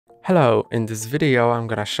Hello, in this video I'm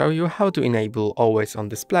gonna show you how to enable Always On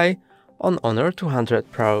Display on Honor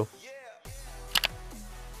 200 Pro.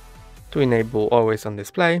 To enable Always On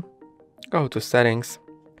Display, go to Settings,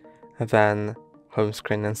 then Home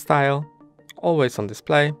Screen and Style, Always On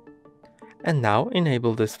Display, and now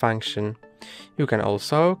enable this function. You can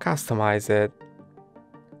also customize it.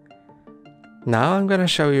 Now I'm gonna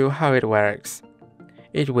show you how it works.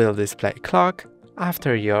 It will display clock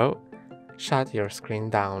after you shut your screen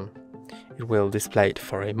down. It will display it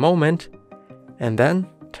for a moment and then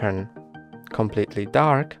turn completely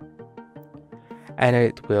dark, and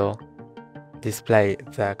it will display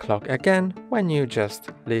the clock again when you just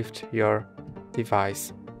lift your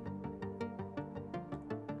device.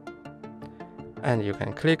 And you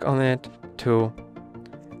can click on it to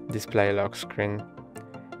display lock screen.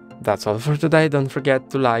 That's all for today. Don't forget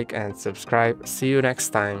to like and subscribe. See you next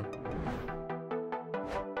time.